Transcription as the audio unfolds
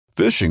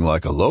Fishing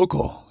like a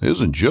local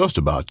isn't just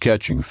about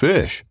catching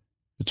fish.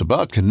 It's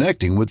about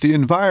connecting with the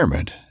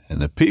environment and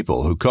the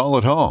people who call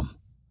it home.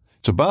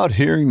 It's about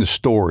hearing the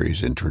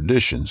stories and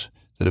traditions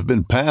that have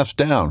been passed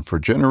down for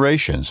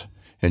generations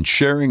and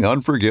sharing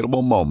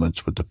unforgettable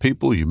moments with the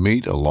people you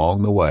meet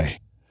along the way.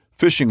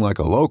 Fishing like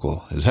a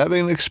local is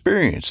having an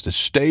experience that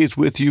stays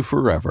with you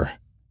forever.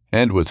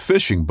 And with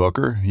Fishing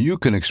Booker, you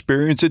can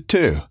experience it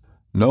too,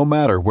 no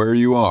matter where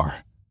you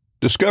are.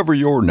 Discover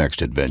your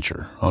next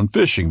adventure on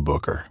Fishing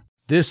Booker.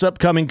 This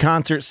upcoming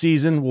concert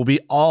season will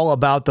be all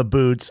about the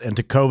boots, and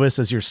Tecovas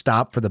is your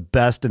stop for the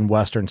best in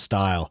Western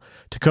style.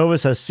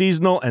 Tecovas has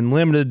seasonal and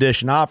limited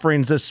edition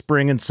offerings this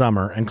spring and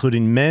summer,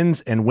 including men's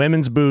and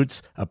women's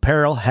boots,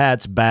 apparel,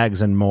 hats,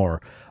 bags, and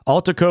more.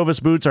 All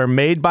Tecovas boots are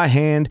made by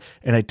hand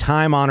in a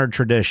time-honored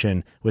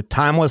tradition with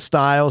timeless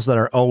styles that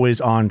are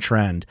always on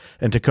trend.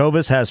 And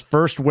Tecovas has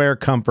first wear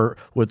comfort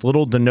with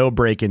little to no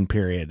break-in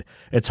period.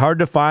 It's hard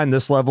to find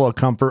this level of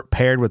comfort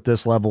paired with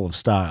this level of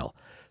style.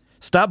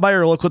 Stop by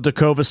your local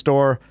Tecovas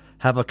store,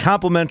 have a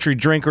complimentary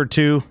drink or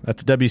two,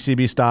 that's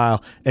WCB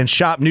style, and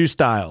shop new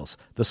styles.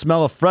 The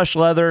smell of fresh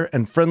leather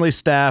and friendly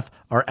staff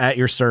are at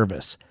your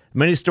service.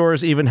 Many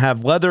stores even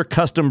have leather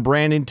custom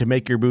branding to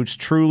make your boots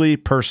truly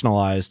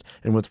personalized.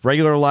 And with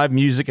regular live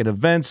music and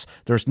events,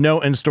 there's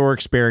no in-store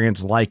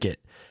experience like it.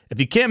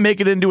 If you can't make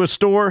it into a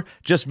store,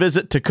 just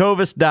visit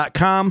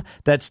tecovas.com.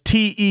 That's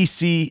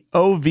TECOVAS.com.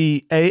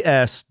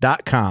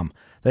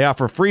 They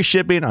offer free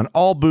shipping on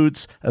all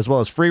boots, as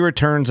well as free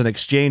returns and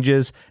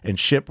exchanges, and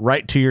ship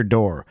right to your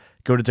door.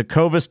 Go to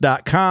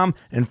tecovas.com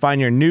and find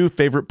your new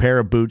favorite pair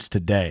of boots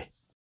today.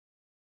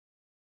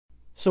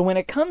 So when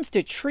it comes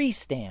to tree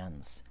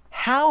stands,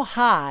 how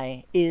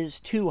high is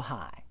too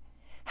high?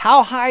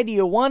 How high do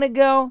you want to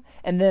go?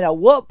 And then at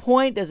what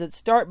point does it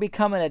start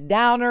becoming a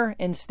downer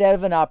instead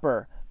of an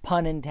upper?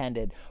 Pun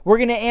intended. We're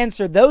going to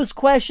answer those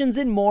questions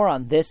and more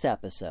on this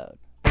episode.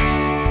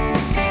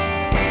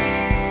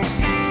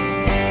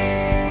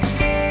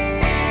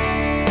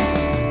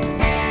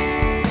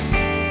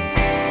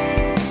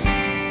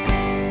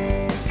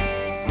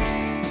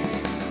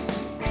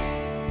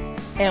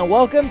 And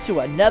welcome to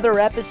another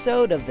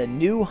episode of the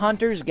New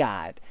Hunter's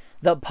Guide,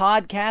 the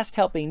podcast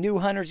helping new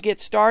hunters get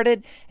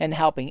started and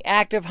helping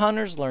active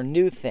hunters learn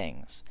new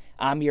things.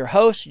 I'm your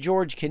host,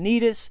 George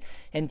Kanitas,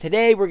 and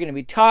today we're going to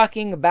be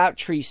talking about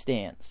tree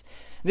stands.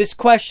 This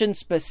question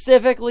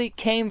specifically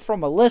came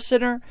from a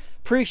listener.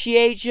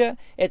 Appreciate you.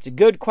 It's a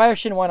good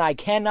question, one I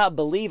cannot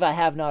believe I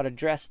have not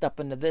addressed up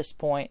until this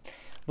point,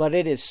 but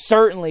it is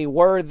certainly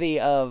worthy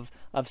of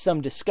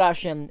some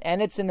discussion,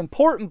 and it's an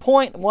important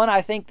point, one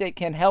I think that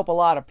can help a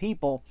lot of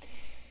people.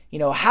 You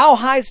know, how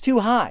high is too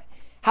high?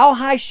 How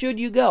high should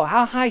you go?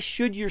 How high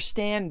should your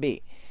stand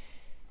be?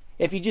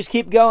 If you just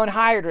keep going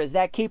higher, does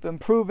that keep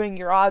improving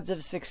your odds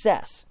of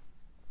success?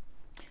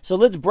 So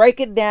let's break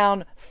it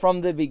down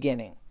from the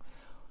beginning.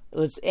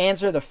 Let's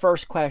answer the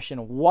first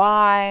question.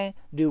 Why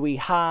do we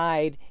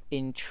hide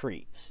in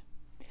trees?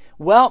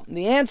 Well,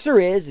 the answer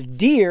is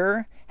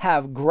deer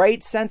have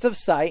great sense of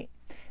sight.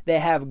 They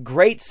have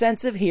great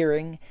sense of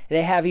hearing.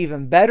 They have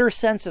even better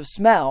sense of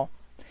smell.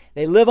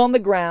 They live on the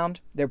ground.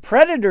 Their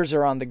predators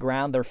are on the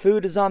ground. Their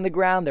food is on the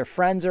ground. Their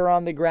friends are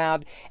on the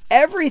ground.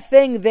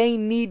 Everything they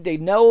need to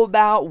know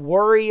about,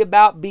 worry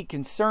about, be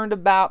concerned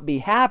about, be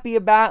happy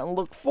about, and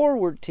look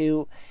forward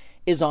to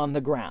is on the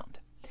ground.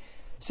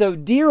 So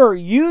deer are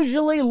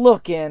usually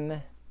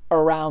looking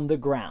around the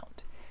ground.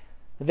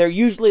 They're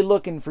usually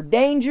looking for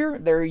danger,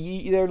 they're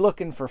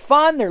looking for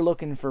fun, they're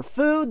looking for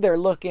food, they're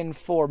looking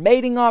for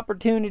mating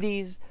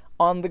opportunities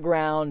on the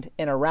ground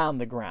and around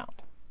the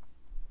ground.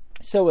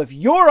 So if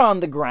you're on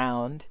the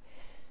ground,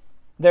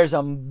 there's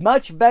a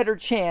much better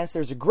chance,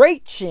 there's a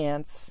great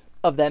chance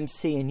of them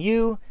seeing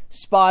you,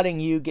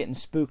 spotting you, getting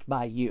spooked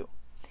by you.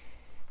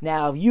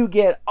 Now, if you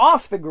get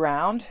off the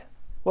ground,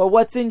 well,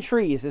 what's in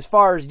trees? As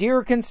far as deer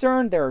are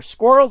concerned, there are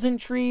squirrels in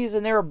trees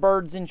and there are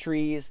birds in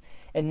trees,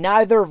 and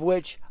neither of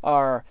which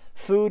are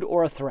food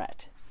or a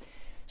threat.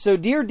 So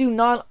deer do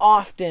not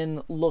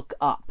often look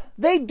up.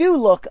 They do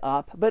look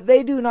up, but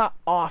they do not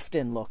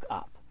often look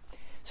up.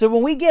 So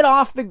when we get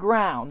off the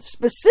ground,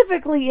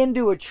 specifically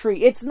into a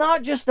tree, it's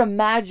not just a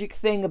magic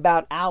thing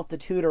about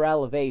altitude or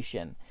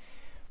elevation,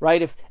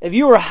 right? If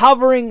you were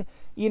hovering,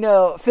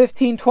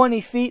 15,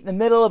 20 feet in the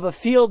middle of a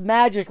field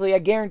magically, I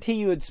guarantee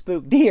you would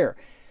spook deer.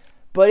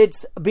 But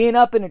it's being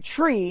up in a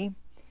tree,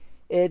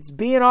 it's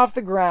being off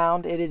the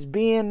ground, it is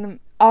being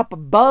up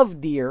above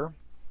deer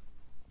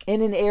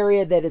in an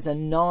area that is a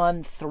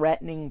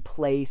non-threatening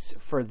place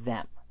for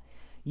them.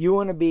 You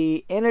want to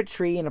be in a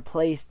tree in a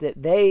place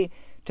that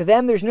to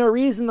them, there's no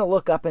reason to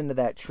look up into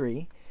that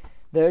tree.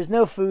 There's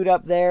no food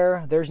up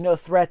there. There's no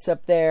threats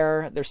up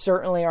there. There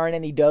certainly aren't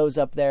any does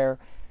up there.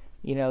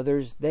 They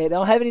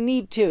don't have any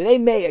need to. They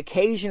may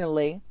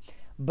occasionally,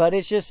 but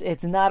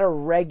it's not a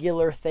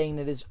regular thing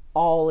that is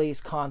always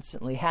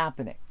constantly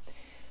happening.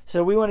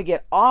 So we want to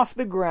get off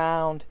the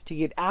ground to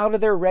get out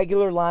of their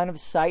regular line of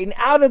sight and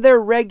out of their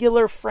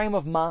regular frame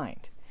of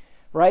mind,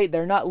 right?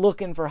 They're not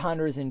looking for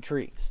hunters in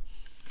trees.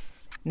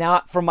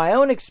 Now, from my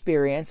own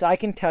experience, I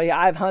can tell you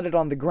I've hunted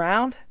on the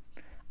ground,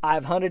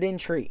 I've hunted in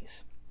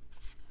trees.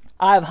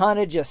 I've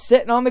hunted just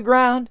sitting on the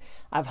ground,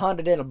 I've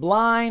hunted in a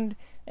blind,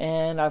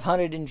 and I've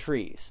hunted in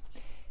trees.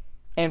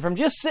 And from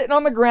just sitting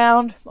on the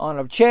ground, on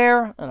a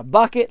chair, on a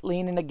bucket,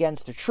 leaning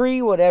against a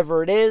tree,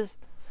 whatever it is,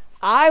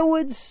 I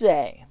would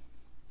say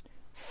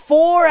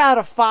 4 out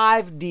of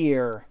 5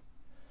 deer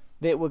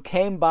that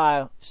came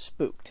by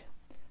spooked.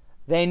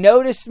 They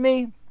noticed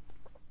me.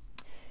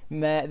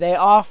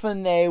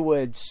 They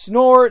would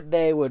snort,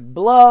 they would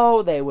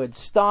blow, they would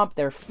stomp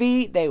their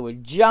feet, they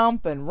would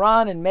jump and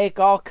run and make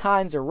all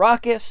kinds of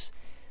ruckus.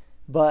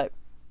 But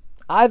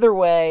either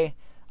way,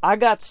 I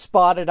got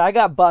spotted, I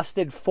got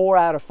busted 4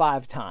 out of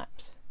 5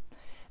 times.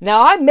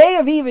 Now, I may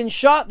have even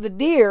shot the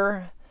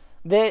deer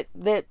that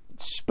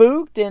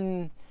spooked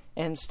and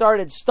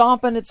started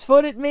stomping its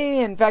foot at me.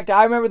 In fact,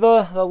 I remember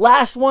the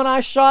last one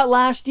I shot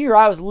last year,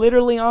 I was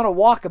literally on a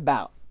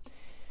walkabout.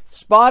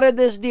 Spotted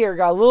this deer,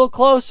 got a little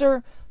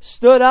closer,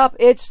 stood up,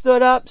 it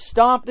stood up,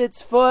 stomped its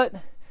foot.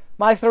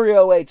 My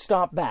 308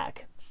 stomped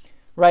back.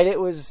 Right? It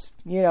was,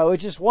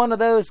 it's just one of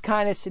those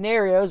kind of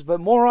scenarios,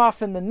 but more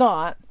often than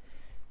not,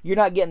 you're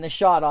not getting the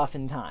shot off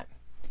in time.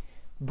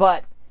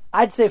 But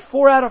I'd say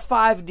 4 out of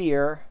 5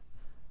 deer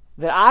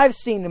that I've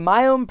seen in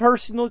my own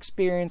personal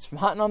experience from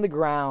hunting on the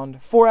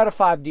ground, 4 out of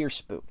 5 deer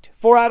spooked.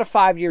 4 out of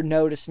 5 deer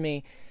noticed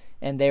me,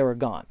 and they were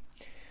gone.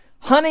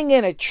 Hunting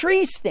in a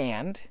tree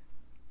stand,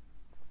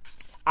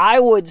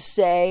 I would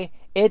say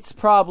it's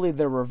probably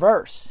the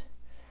reverse.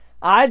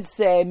 I'd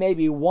say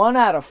maybe 1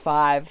 out of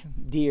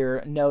 5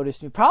 deer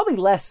noticed me. Probably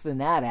less than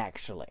that,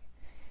 actually.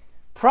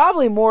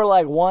 Probably more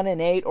like 1 in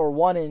 8 or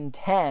 1 in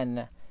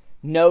 10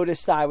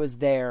 noticed I was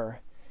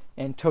there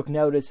and took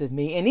notice of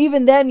me. And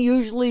even then,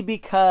 usually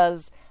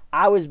because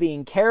I was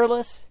being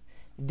careless,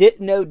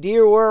 didn't know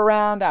deer were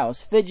around, I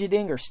was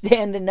fidgeting or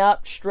standing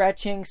up,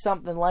 stretching,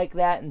 something like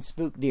that, and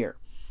spooked deer.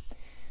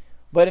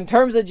 But in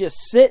terms of just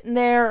sitting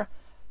there,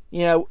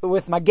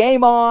 with my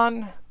game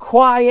on,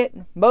 quiet,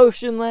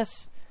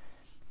 motionless,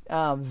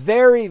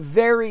 very,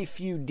 very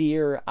few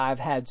deer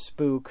I've had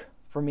spook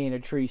for me in a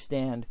tree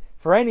stand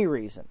for any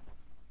reason.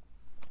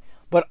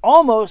 But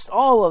almost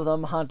all of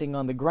them hunting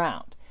on the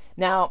ground.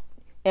 Now,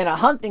 in a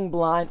hunting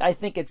blind, I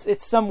think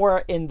it's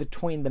somewhere in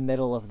between the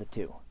middle of the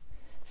two.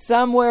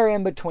 Somewhere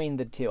in between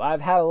the two.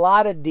 I've had a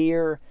lot of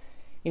deer.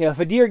 If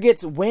a deer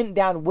gets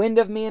downwind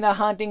of me in a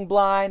hunting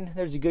blind,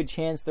 there's a good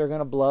chance they're going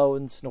to blow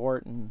and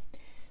snort and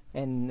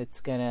it's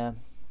gonna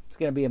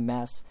be a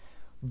mess.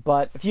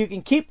 But if you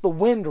can keep the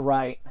wind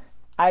right,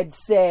 I'd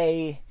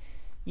say,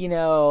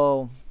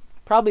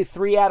 probably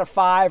 3 out of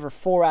 5 or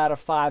 4 out of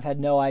 5 had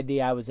no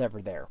idea I was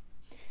ever there.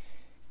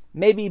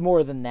 Maybe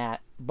more than that,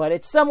 but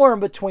it's somewhere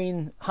in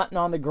between hunting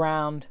on the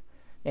ground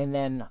and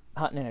then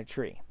hunting in a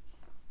tree.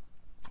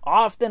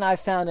 Often I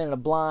found in a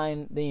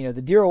blind, the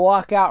deer will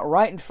walk out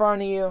right in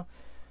front of you.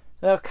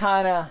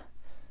 They'll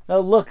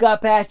look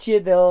up at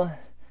you.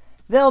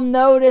 They'll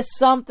notice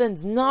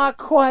something's not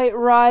quite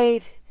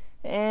right,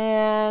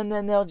 and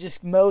then they'll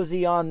just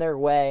mosey on their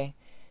way.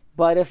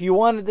 But if you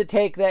wanted to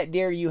take that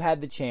deer, you had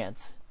the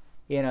chance.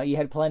 You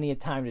had plenty of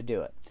time to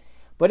do it.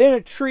 But in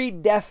a tree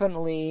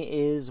definitely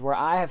is where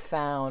I have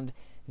found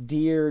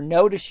deer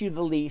notice you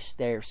the least,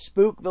 they're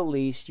spooked the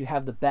least, you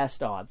have the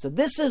best odds. So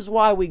this is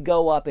why we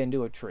go up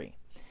into a tree.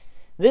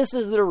 This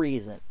is the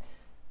reason.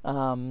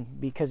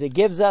 Because it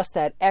gives us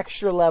that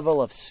extra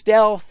level of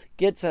stealth,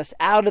 gets us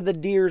out of the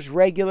deer's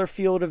regular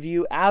field of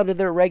view, out of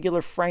their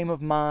regular frame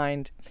of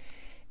mind,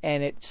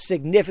 and it's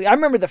significant. I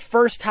remember the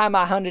first time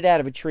I hunted out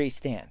of a tree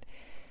stand.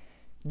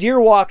 Deer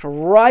walked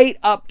right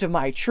up to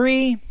my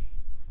tree,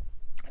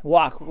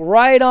 walked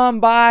right on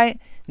by,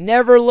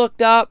 never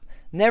looked up,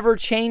 never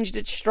changed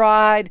its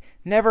stride,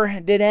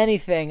 never did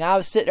anything. I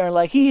was sitting there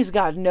like, he's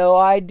got no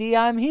idea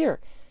I'm here.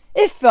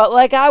 It felt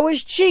like I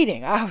was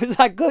cheating.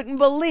 I couldn't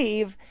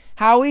believe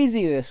how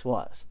easy this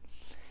was.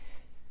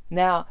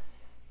 Now,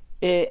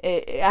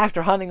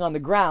 after hunting on the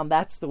ground,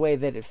 that's the way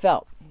that it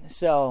felt.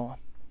 So,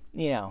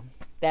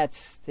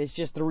 it's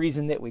just the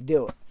reason that we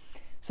do it.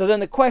 So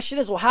then the question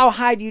is, well, how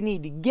high do you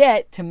need to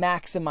get to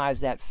maximize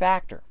that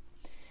factor?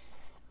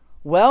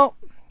 Well,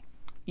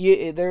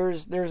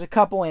 there's a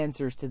couple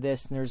answers to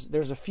this, and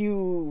there's a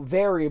few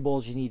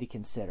variables you need to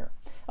consider.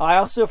 I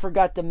also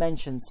forgot to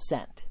mention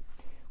scent.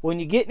 When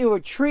you get into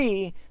a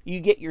tree, you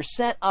get your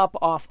scent up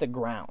off the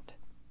ground.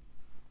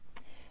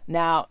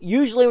 Now,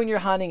 usually when you're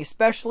hunting,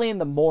 especially in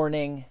the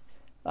morning,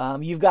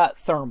 you've got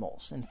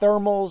thermals. And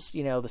thermals,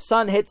 the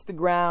sun hits the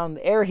ground,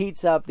 the air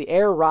heats up, the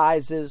air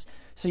rises,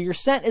 so your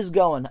scent is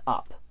going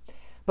up.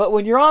 But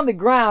when you're on the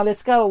ground,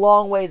 it's got a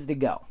long ways to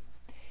go.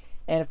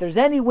 And if there's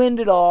any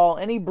wind at all,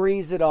 any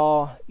breeze at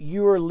all,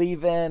 you are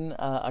leaving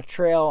a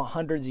trail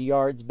hundreds of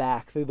yards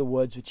back through the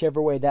woods,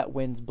 whichever way that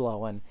wind's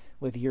blowing,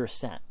 with your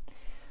scent.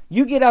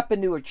 You get up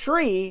into a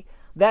tree,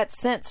 that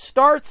scent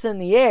starts in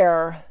the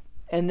air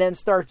and then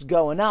starts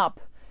going up.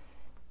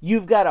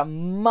 You've got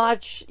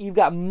much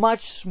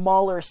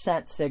smaller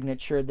scent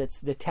signature that's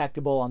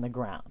detectable on the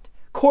ground.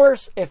 Of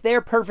course, if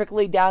they're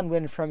perfectly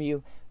downwind from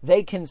you,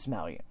 they can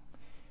smell you.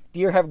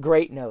 Deer have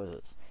great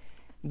noses.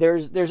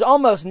 There's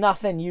almost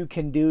nothing you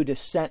can do to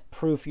scent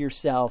proof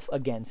yourself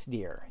against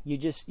deer. You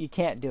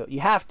can't do it.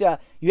 You have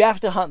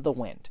to hunt the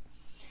wind.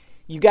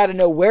 You got to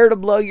know where to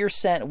blow your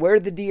scent, where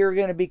the deer are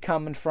going to be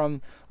coming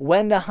from,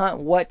 when to hunt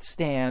what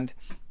stand,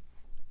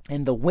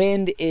 and the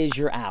wind is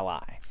your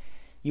ally.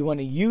 You want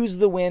to use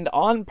the wind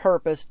on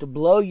purpose to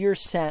blow your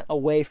scent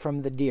away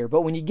from the deer.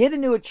 But when you get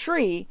into a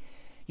tree,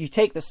 you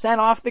take the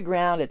scent off the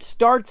ground, it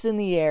starts in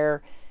the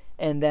air,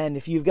 and then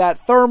if you've got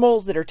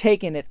thermals that are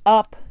taking it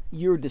up,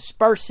 you're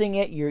dispersing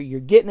it, you're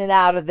getting it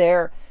out of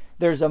there.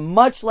 There's a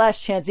much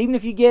less chance, even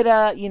if you get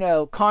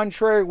a,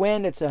 contrary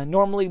wind, it's a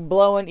normally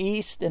blowing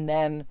east, and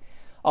then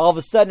all of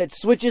a sudden it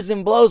switches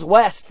and blows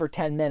west for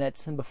 10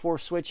 minutes and before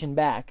switching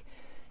back.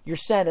 Your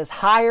scent is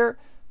higher.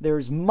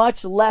 There's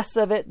much less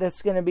of it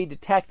that's going to be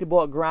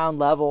detectable at ground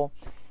level.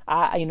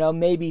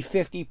 Maybe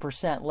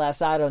 50%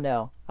 less. I don't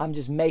know. I'm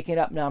just making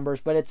up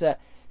numbers, but it's a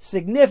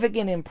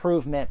significant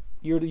improvement.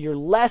 You're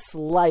less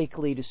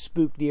likely to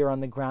spook deer on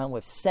the ground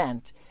with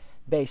scent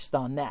based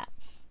on that.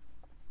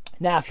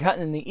 Now, if you're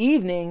hunting in the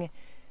evening,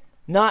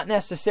 not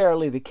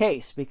necessarily the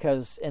case,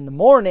 because in the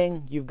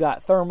morning you've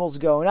got thermals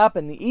going up.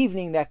 In the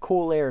evening, that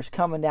cool air is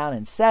coming down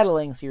and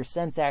settling, so your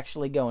scent's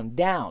actually going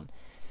down.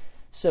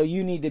 So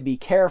you need to be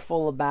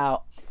careful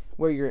about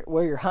where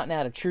you're hunting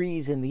out of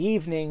trees in the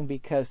evening,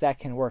 because that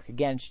can work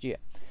against you.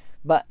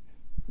 But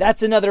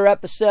that's another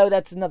episode,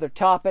 that's another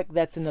topic,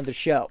 that's another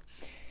show.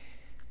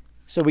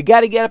 So we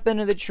got to get up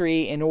into the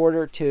tree in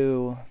order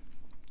to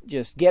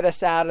just get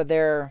us out of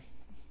there,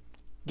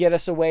 get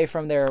us away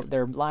from their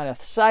line of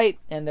sight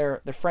and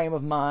their frame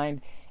of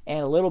mind,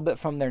 and a little bit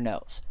from their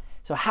nose.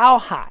 So how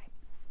high?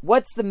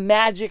 What's the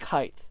magic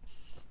height?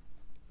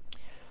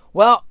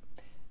 Well,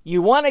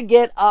 you want to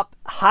get up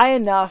high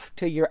enough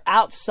to you're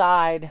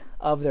outside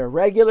of their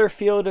regular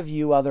field of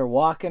view while they're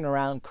walking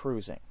around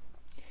cruising.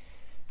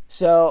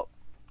 So,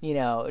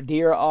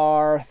 deer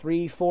are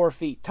 3-4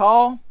 feet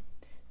tall.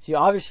 So you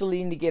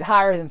obviously need to get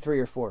higher than 3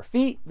 or 4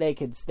 feet. They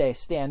could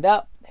stand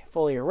up,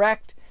 fully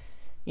erect.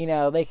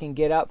 They can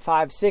get up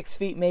 5-6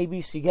 feet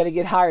maybe, so you got to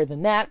get higher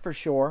than that for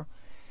sure.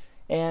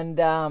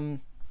 And,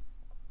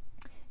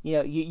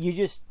 you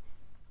just,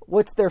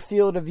 what's their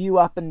field of view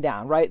up and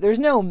down, right? There's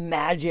no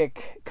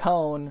magic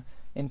cone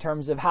in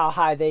terms of how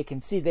high they can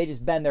see. They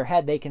just bend their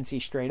head. They can see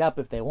straight up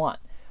if they want.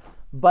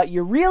 But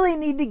you really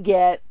need to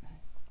get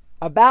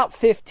about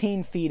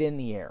 15 feet in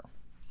the air.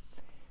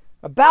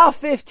 About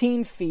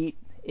 15 feet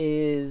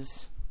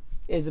is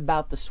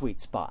about the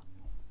sweet spot.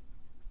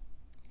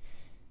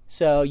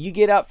 So you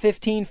get up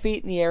 15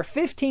 feet in the air.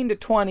 15 to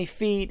 20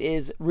 feet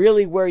is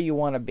really where you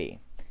want to be.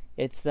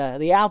 It's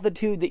the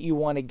altitude that you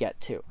want to get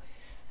to.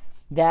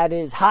 That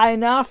is high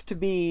enough to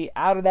be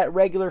out of that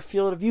regular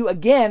field of view.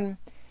 Again,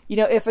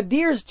 if a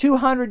deer's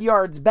 200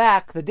 yards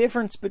back, the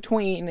difference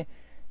between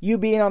you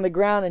being on the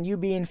ground and you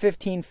being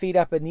 15 feet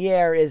up in the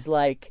air is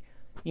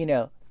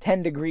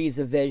 10 degrees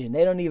of vision.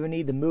 They don't even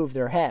need to move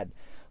their head.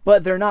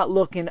 But they're not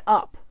looking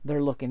up.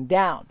 They're looking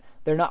down.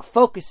 They're not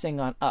focusing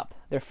on up.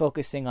 They're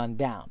focusing on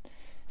down.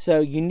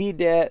 So you need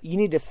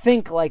to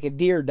think like a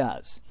deer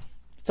does.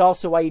 It's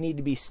also why you need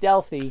to be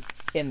stealthy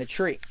in the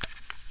tree.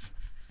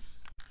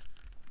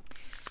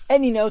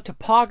 And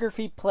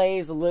topography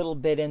plays a little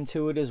bit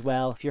into it as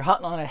well. If you're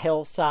hunting on a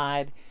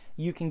hillside,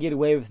 you can get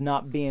away with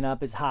not being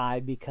up as high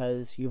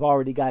because you've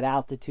already got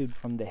altitude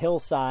from the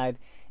hillside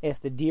if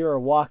the deer are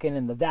walking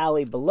in the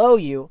valley below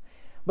you.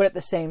 But at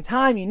the same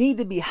time, you need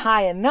to be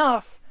high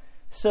enough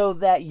so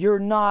that you're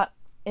not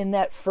in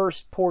that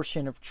first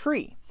portion of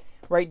tree,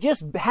 right?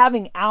 Just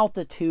having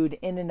altitude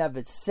in and of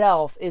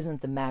itself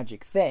isn't the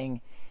magic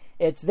thing.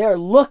 It's they're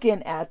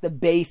looking at the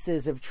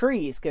bases of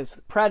trees, because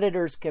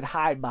predators could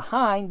hide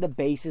behind the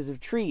bases of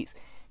trees.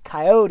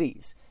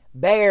 Coyotes,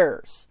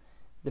 bears,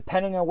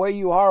 depending on where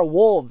you are,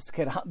 wolves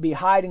could be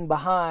hiding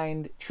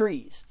behind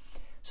trees.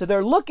 So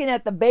they're looking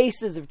at the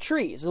bases of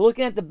trees. They're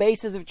looking at the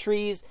bases of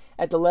trees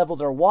at the level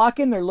they're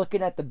walking. They're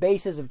looking at the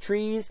bases of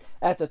trees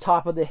at the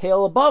top of the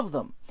hill above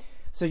them.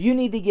 So you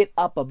need to get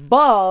up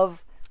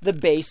above the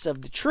base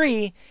of the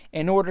tree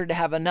in order to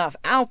have enough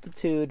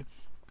altitude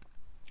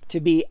to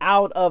be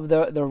out of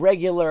the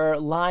regular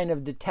line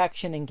of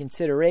detection and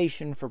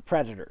consideration for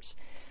predators.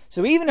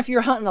 So even if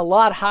you're hunting a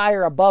lot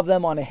higher above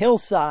them on a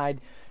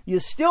hillside, you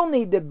still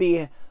need to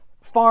be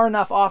far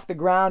enough off the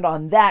ground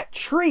on that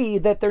tree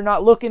that they're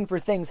not looking for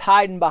things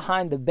hiding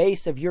behind the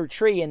base of your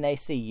tree and they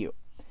see you,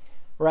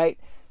 right?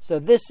 So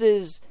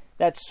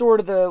that's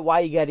sort of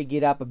why you got to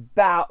get up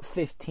about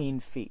 15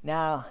 feet.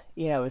 Now,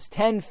 is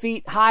 10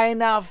 feet high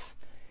enough?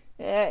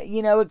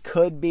 It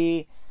could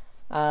be,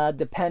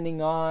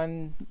 depending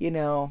on,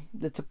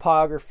 the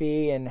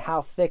topography and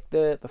how thick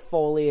the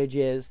foliage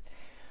is.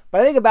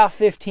 But I think about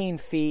 15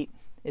 feet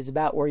is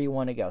about where you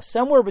want to go.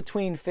 Somewhere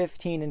between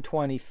 15 and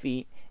 20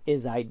 feet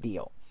is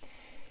ideal.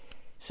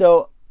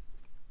 So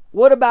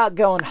what about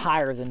going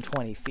higher than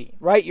 20 feet,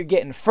 right? You're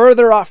getting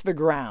further off the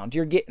ground.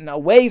 You're getting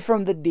away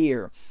from the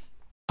deer.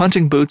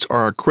 Hunting boots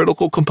are a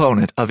critical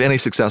component of any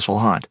successful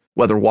hunt.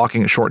 Whether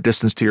walking a short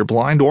distance to your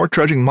blind or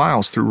trudging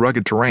miles through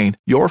rugged terrain,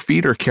 your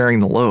feet are carrying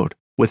the load.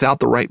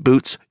 Without the right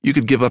boots, you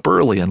could give up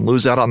early and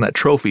lose out on that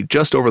trophy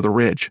just over the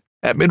ridge.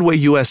 At Midway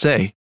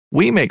USA,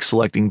 we make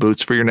selecting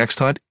boots for your next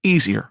hunt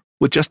easier.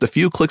 With just a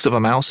few clicks of a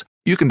mouse,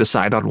 you can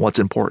decide on what's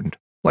important,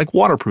 like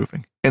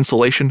waterproofing,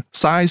 insulation,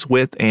 size,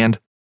 width, and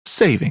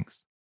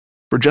savings.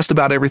 For just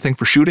about everything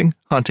for shooting,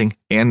 hunting,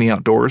 and the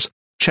outdoors,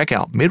 check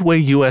out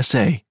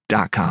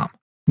MidwayUSA.com.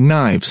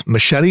 Knives,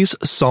 machetes,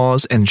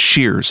 saws, and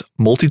shears,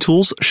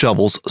 multi-tools,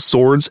 shovels,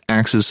 swords,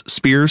 axes,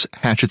 spears,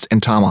 hatchets,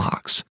 and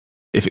tomahawks.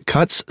 If it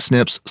cuts,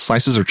 snips,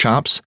 slices, or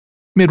chops,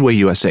 Midway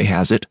USA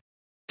has it.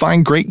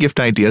 Find great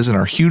gift ideas in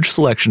our huge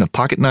selection of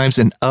pocket knives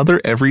and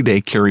other everyday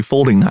carry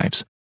folding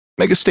knives.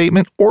 Make a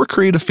statement or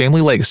create a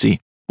family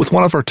legacy with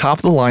one of our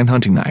top-of-the-line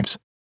hunting knives.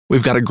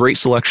 We've got a great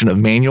selection of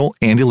manual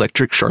and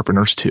electric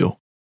sharpeners, too.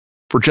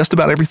 For just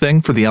about everything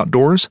for the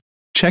outdoors,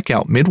 check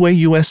out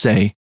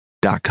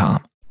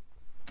MidwayUSA.com.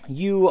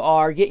 You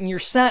are getting your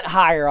scent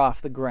higher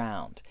off the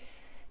ground.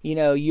 You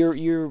know,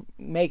 you're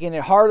making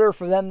it harder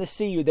for them to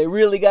see you. They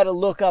really got to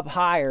look up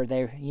higher.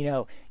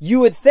 You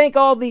would think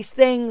all these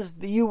things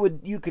that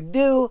you could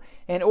do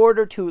in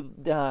order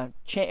to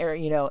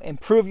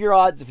improve your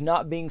odds of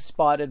not being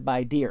spotted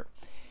by deer.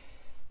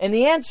 And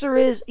the answer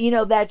is,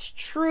 that's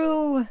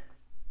true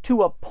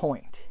to a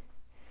point,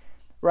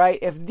 right?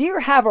 If deer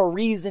have a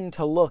reason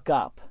to look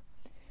up,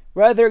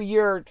 whether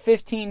you're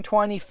 15,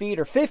 20 feet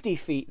or 50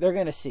 feet, they're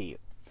going to see you.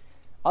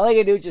 All they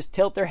can do is just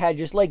tilt their head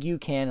just like you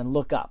can and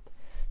look up.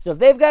 So if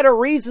they've got a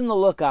reason to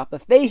look up,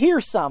 if they hear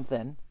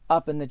something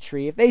up in the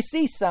tree, if they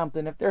see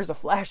something, if there's a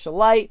flash of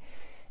light,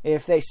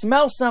 if they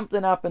smell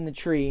something up in the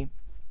tree,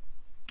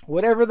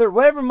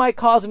 whatever might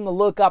cause them to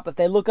look up, if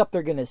they look up,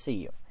 they're going to see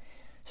you.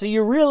 So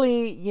you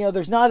really,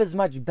 there's not as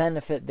much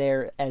benefit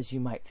there as you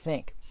might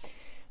think.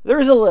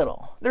 There's a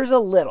little,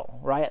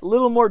 right? A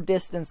little more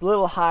distance, a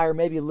little higher,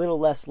 maybe a little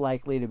less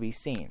likely to be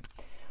seen.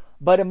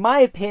 But in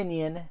my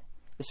opinion,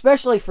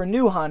 especially for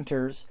new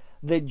hunters,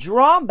 the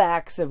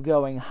drawbacks of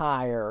going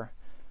higher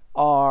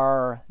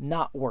are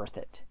not worth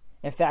it.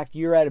 In fact,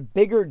 you're at a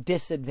bigger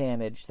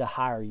disadvantage the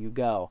higher you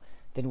go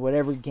than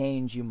whatever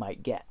gains you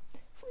might get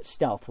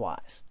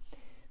stealth-wise.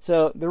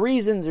 So the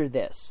reasons are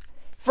this.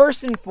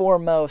 First and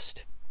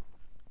foremost,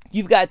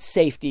 you've got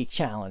safety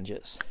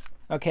challenges.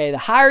 Okay, the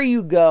higher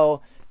you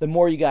go, the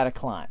more you got to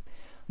climb.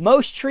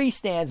 Most tree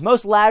stands,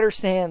 most ladder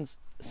stands,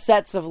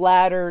 sets of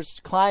ladders,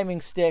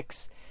 climbing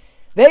sticks,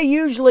 they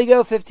usually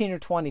go 15 or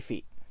 20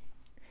 feet.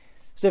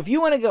 So if you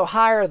want to go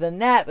higher than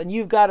that, then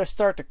you've got to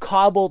start to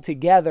cobble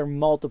together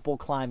multiple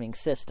climbing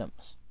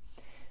systems.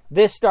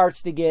 This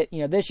starts to get,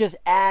 this just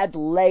adds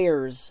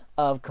layers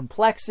of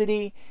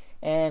complexity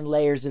and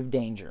layers of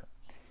danger.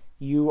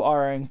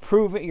 You're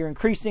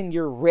increasing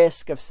your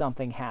risk of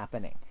something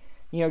happening.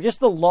 Just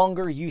the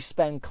longer you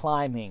spend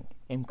climbing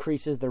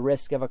increases the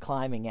risk of a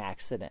climbing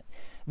accident.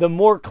 The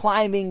more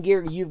climbing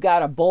gear you've got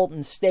to bolt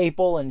and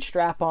staple and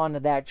strap onto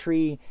that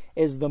tree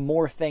is the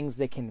more things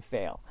that can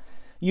fail.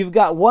 You've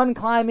got one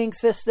climbing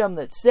system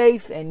that's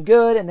safe and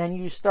good, and then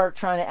you start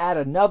trying to add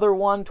another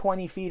one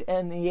 20 feet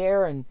in the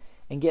air and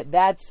get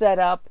that set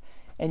up,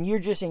 and you're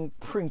just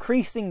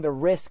increasing the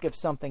risk of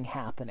something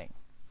happening.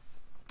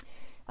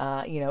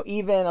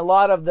 Even a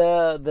lot of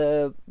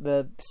the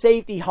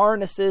safety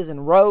harnesses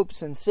and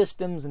ropes and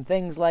systems and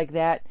things like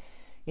that,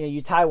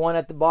 you tie one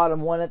at the bottom,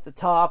 one at the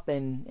top,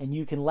 and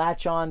you can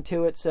latch on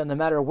to it. So no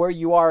matter where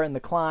you are in the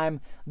climb,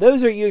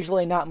 those are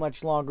usually not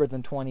much longer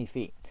than 20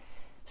 feet.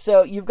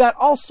 So you've got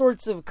all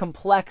sorts of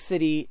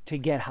complexity to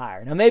get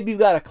higher. Now maybe you've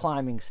got a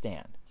climbing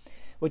stand,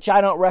 which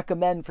I don't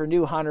recommend for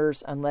new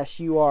hunters unless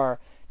you are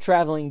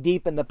traveling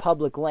deep in the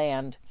public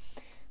land,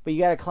 but you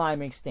got a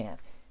climbing stand.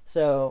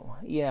 So,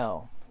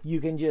 you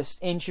can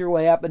just inch your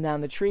way up and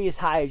down the tree as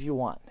high as you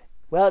want.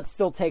 Well, it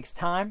still takes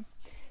time,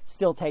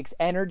 still takes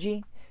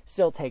energy,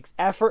 still takes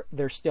effort,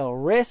 there's still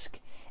risk,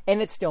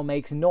 and it still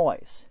makes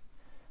noise.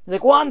 You're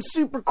like, well, I'm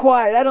super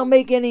quiet, I don't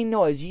make any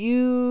noise.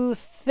 You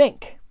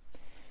think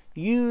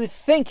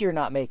you're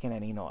not making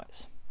any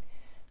noise.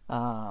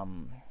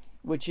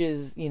 Which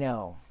is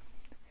the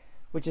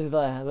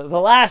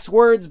last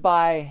words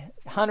by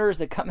hunters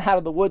that come out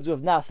of the woods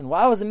with nothing.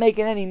 Well, I wasn't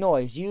making any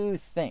noise. You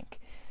think.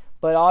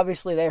 But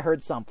obviously they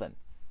heard something.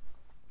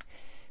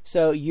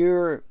 So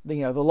the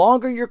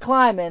longer you're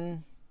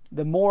climbing,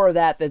 the more of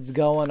that's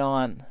going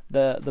on,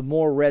 the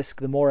more risk,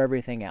 the more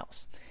everything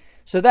else.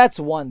 So that's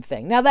one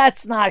thing. Now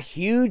that's not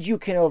huge. You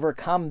can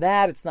overcome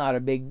that. It's not a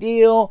big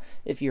deal.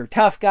 If you're a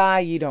tough guy,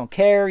 you don't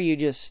care. You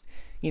just,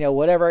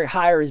 whatever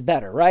higher is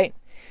better, right?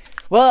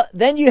 Well,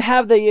 then you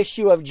have the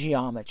issue of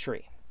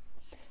geometry.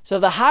 So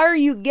the higher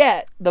you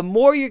get, the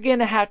more you're going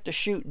to have to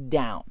shoot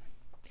down.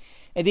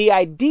 And the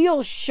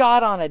ideal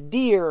shot on a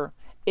deer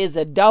is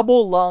a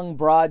double lung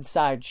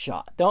broadside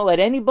shot. Don't let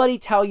anybody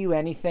tell you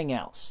anything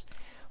else.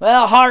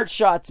 Well, heart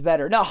shot's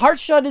better. No, heart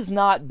shot is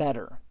not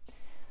better.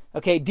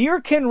 Okay, deer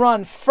can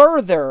run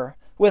further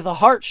with a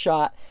heart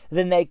shot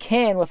than they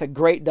can with a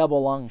great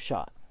double lung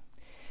shot.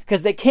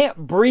 Because they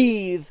can't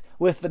breathe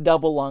with the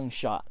double lung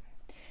shot.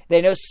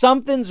 They know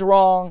something's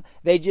wrong.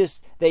 They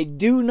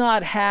do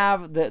not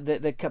have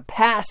the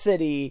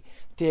capacity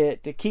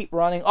to keep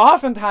running.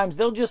 Oftentimes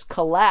they'll just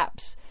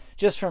collapse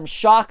just from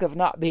shock of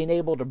not being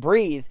able to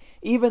breathe.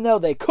 Even though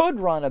they could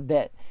run a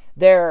bit,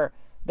 they're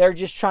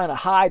just trying to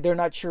hide. They're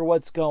not sure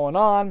what's going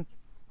on.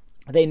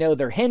 They know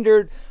they're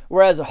hindered.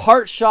 Whereas a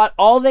heart shot,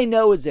 all they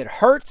know is it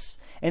hurts,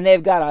 and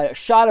they've got a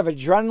shot of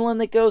adrenaline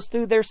that goes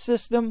through their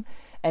system,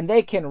 and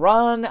they can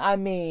run. I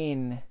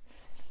mean,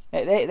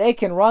 they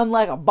can run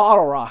like a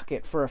bottle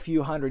rocket for a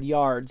few hundred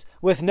yards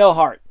with no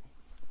heart.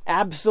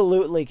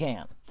 Absolutely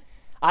can.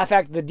 In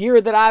fact, the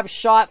deer that I've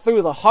shot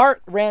through the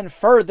heart ran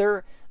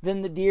further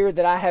than the deer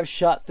that I have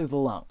shot through the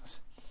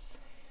lungs.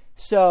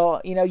 So,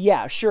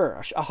 yeah,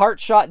 sure, a heart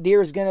shot deer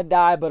is going to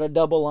die, but a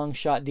double lung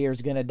shot deer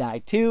is going to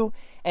die too,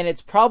 and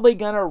it's probably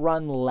going to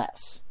run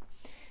less.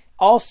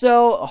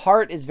 Also, a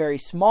heart is very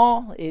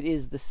small. It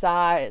is the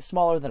size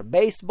smaller than a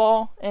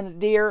baseball in a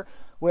deer,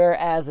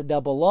 whereas a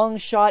double lung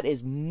shot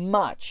is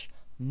much,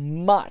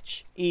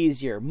 much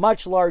easier,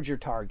 much larger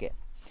target.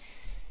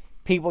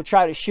 People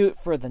try to shoot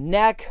for the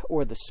neck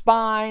or the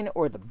spine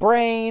or the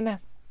brain.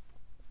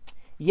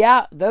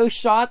 Yeah, those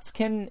shots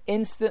can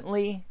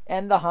instantly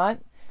end the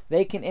hunt.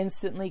 They can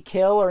instantly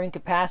kill or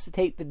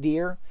incapacitate the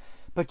deer,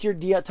 but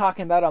you're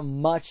talking about a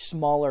much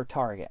smaller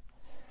target.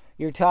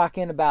 You're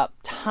talking about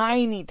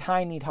tiny,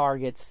 tiny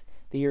targets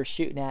that you're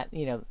shooting at.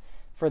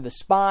 For the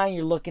spine,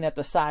 you're looking at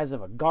the size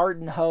of a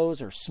garden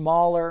hose or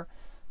smaller.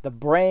 The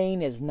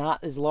brain is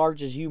not as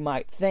large as you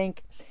might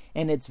think,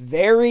 and it's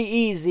very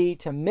easy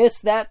to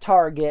miss that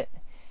target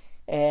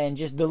and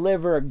just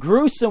deliver a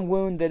gruesome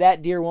wound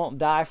that deer won't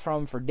die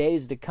from for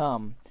days to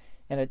come,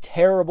 and a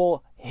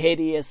terrible,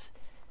 hideous,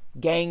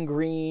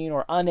 gangrene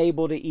or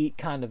unable to eat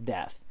kind of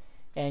death.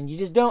 And you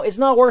just don't, it's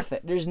not worth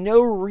it. There's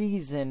no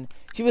reason.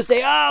 People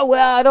say, oh,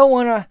 well, I don't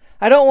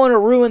want to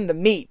ruin the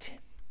meat.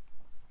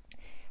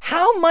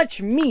 How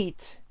much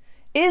meat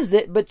is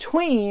it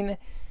between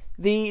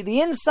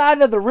the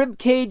inside of the rib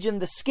cage and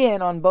the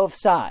skin on both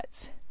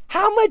sides?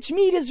 How much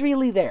meat is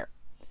really there?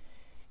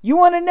 You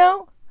want to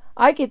know?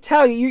 I could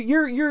tell you,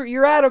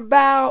 you're at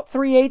about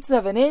 3/8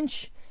 of an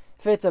inch.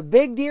 If it's a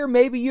big deer,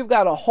 maybe you've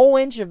got a whole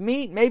inch of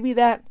meat. Maybe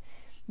that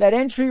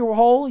entry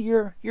hole,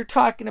 you're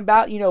talking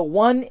about,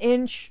 1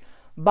 inch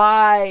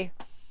by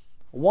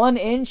 1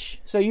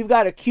 inch. So you've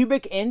got a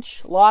cubic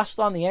inch lost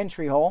on the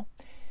entry hole.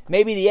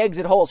 Maybe the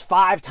exit hole is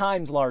 5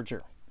 times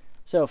larger.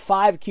 So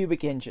 5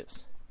 cubic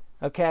inches.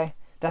 Okay?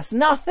 That's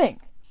nothing.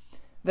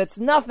 That's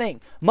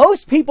nothing.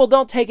 Most people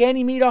don't take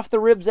any meat off the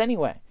ribs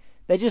anyway.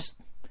 They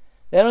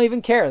don't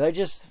even care. They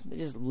just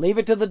leave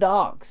it to the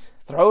dogs.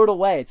 Throw it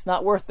away. It's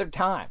not worth their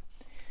time.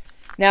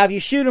 Now, if you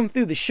shoot them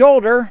through the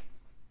shoulder,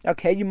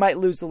 okay, you might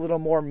lose a little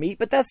more meat,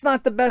 but that's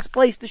not the best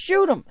place to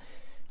shoot them.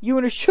 You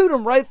want to shoot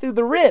them right through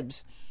the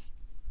ribs.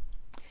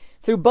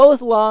 Through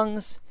both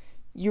lungs,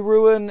 you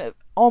ruin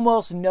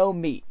almost no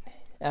meat.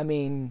 I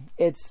mean,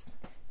 it's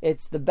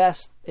the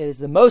best, it is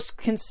the most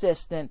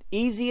consistent,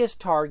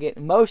 easiest target,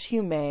 most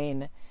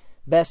humane,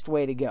 best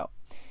way to go.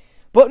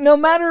 But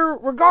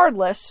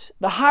regardless,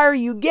 the higher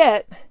you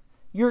get,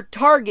 your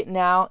target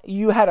now,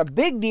 you had a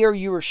big deer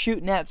you were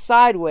shooting at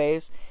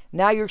sideways,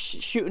 now you're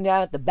shooting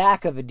down at the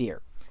back of a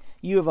deer.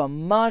 You have a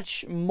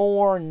much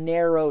more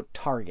narrow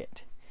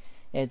target.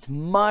 It's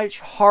much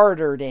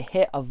harder to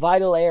hit a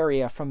vital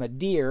area from a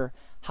deer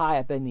high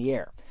up in the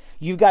air.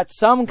 You've got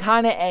some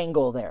kind of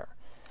angle there,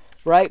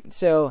 right?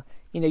 So,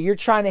 you're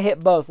trying to hit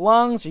both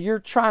lungs, or you're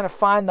trying to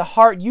find the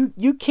heart.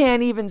 You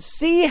can't even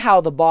see how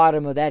the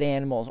bottom of that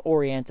animal is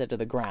oriented to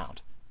the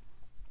ground.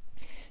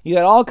 You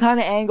got all kind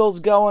of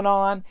angles going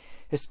on,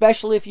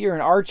 especially if you're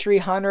an archery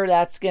hunter.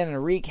 That's going to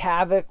wreak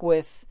havoc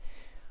with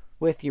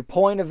your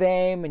point of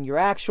aim and your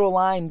actual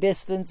line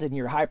distance and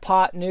your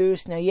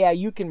hypotenuse. Now, yeah,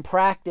 you can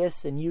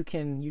practice and you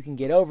can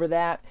get over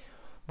that,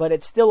 but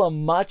it's still a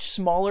much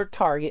smaller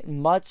target,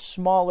 much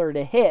smaller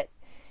to hit,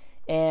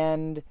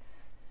 and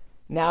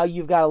now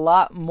you've got a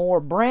lot more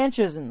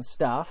branches and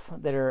stuff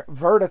that are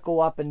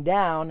vertical up and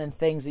down and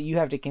things that you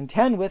have to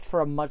contend with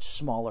for a much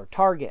smaller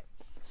target.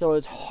 So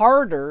it's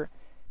harder,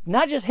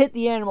 not just hit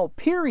the animal,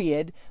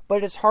 period,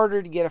 but it's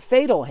harder to get a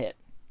fatal hit.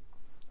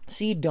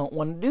 So you don't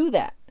want to do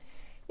that.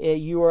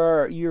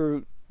 You're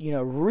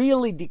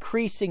really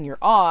decreasing your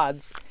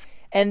odds,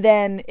 and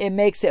then it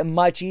makes it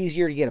much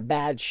easier to get a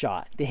bad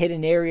shot, to hit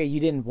an area you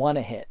didn't want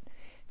to hit,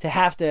 to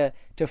have to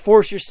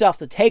force yourself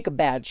to take a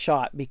bad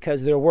shot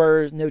because there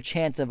was no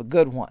chance of a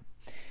good one.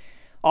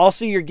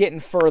 Also, you're getting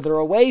further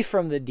away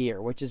from the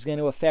deer, which is going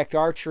to affect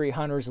archery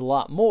hunters a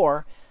lot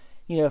more.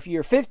 If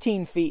you're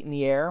 15 feet in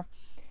the air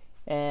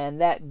and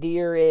that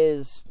deer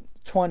is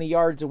 20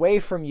 yards away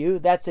from you,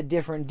 that's a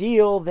different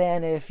deal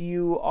than if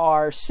you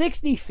are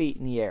 60 feet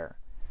in the air.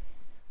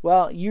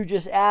 Well, you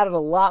just added a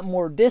lot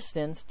more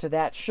distance to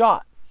that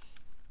shot.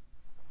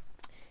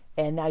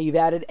 And now you've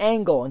added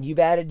angle, and you've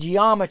added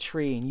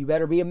geometry, and you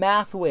better be a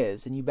math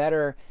whiz, and you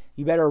better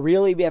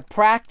really have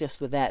practice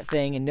with that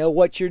thing and know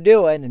what you're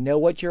doing and know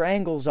what your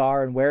angles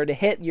are and where to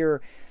hit your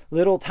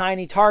little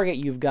tiny target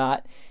you've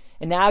got.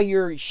 And now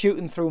you're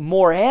shooting through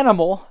more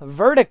animal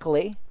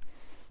vertically.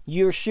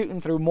 You're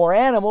shooting through more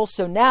animals,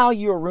 so now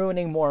you're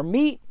ruining more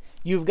meat.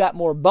 You've got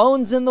more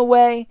bones in the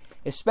way,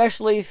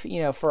 especially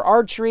if, for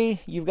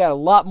archery. You've got a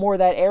lot more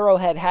that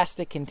arrowhead has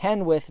to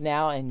contend with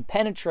now and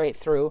penetrate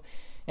through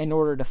in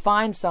order to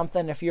find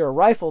something. If you're a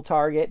rifle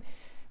target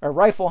or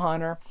rifle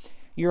hunter,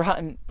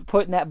 you're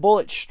putting that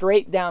bullet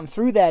straight down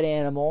through that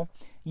animal.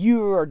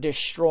 You are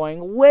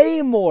destroying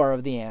way more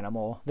of the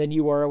animal than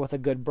you were with a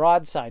good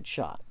broadside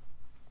shot.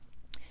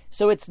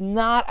 So it's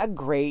not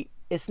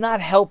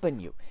helping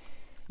you.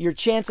 Your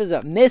chances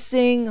of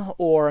missing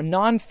or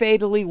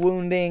non-fatally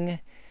wounding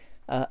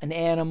an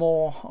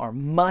animal are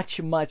much,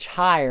 much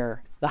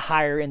higher the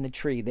higher in the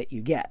tree that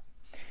you get.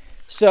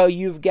 So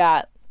you've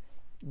got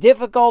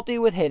difficulty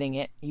with hitting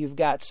it. You've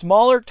got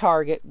smaller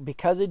target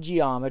because of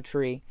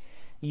geometry.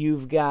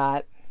 You've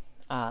got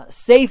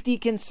safety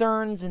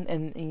concerns,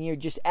 and you're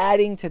just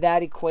adding to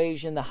that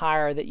equation the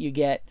higher that you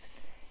get.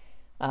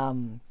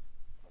 And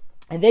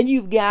then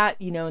you've got,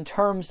 in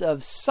terms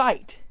of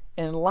sight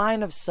and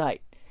line of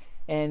sight,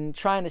 and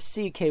trying to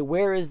see, okay,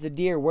 where is the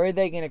deer? Where are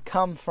they going to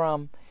come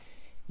from?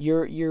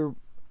 Your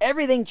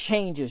everything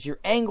changes. Your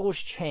angles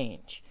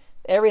change.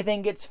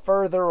 Everything gets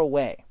further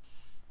away.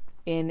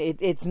 And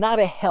it's not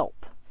a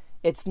help.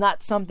 It's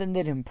not something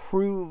that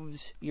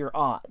improves your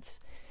odds.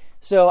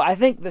 So I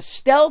think the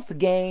stealth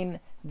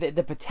gain,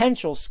 the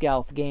potential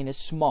stealth gain is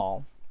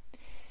small.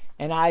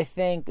 And I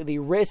think the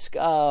risk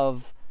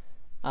of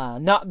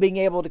not being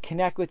able to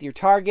connect with your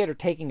target or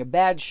taking a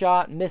bad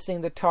shot,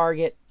 missing the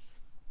target,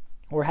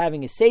 or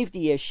having a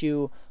safety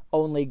issue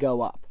only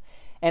go up.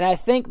 And I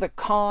think the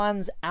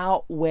cons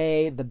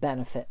outweigh the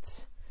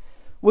benefits,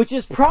 which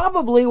is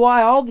probably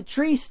why all the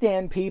tree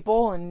stand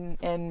people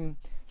and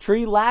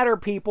tree ladder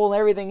people and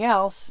everything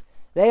else,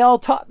 they all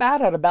top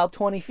out at about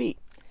 20 feet.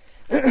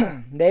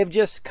 They've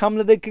just come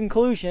to the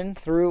conclusion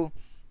through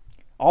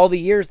all the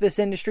years this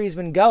industry's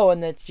been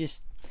going that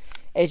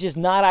it's just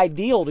not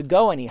ideal to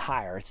go any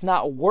higher. It's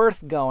not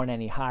worth going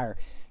any higher.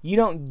 You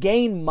don't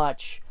gain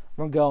much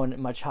from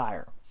going much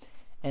higher.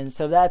 And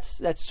so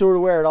that's sort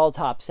of where it all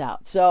tops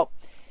out. So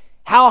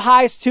how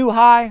high is too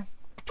high?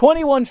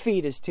 21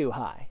 feet is too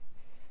high.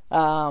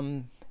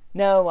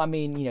 No, I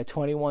mean,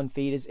 21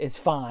 feet is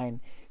fine.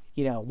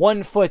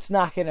 1 foot's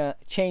not going to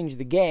change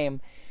the game.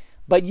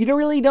 But you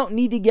really don't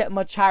need to get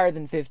much higher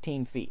than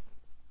 15 feet.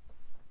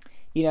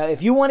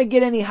 If you want to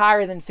get any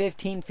higher than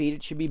 15 feet,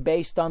 it should be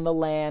based on the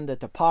land, the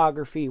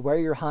topography, where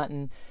you're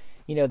hunting,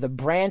 the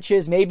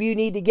branches. Maybe you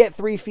need to get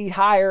 3 feet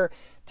higher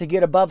to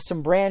get above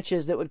some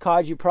branches that would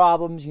cause you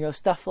problems,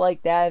 stuff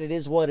like that. It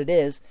is what it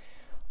is.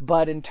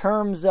 But in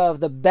terms of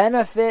the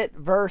benefit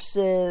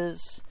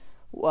versus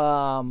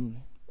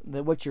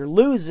what you're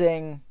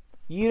losing,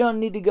 you don't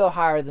need to go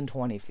higher than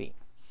 20 feet.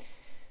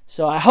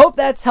 So I hope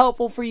that's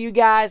helpful for you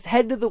guys.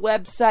 Head to the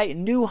website,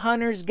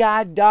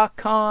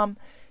 newhuntersguide.com.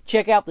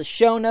 Check out the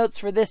show notes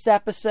for this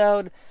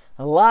episode.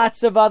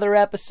 Lots of other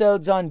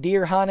episodes on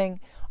deer hunting.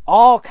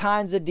 All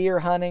kinds of deer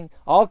hunting.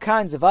 All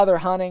kinds of other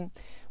hunting.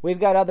 We've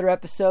got other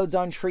episodes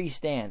on tree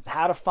stands.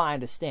 How to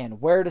find a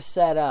stand. Where to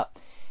set up.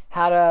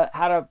 How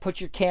to put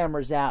your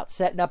cameras out.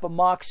 Setting up a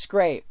mock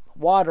scrape.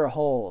 Water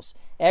holes.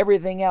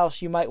 Everything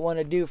else you might want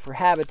to do for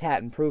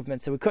habitat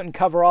improvement. So we couldn't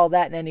cover all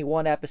that in any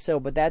one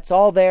episode. But that's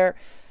all there.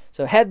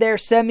 So head there,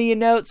 send me a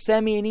note,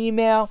 send me an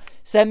email,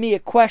 send me a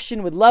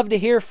question. Would love to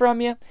hear from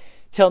you.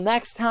 Till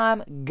next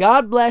time,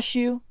 God bless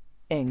you,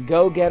 and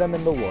go get 'em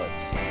in the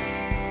woods.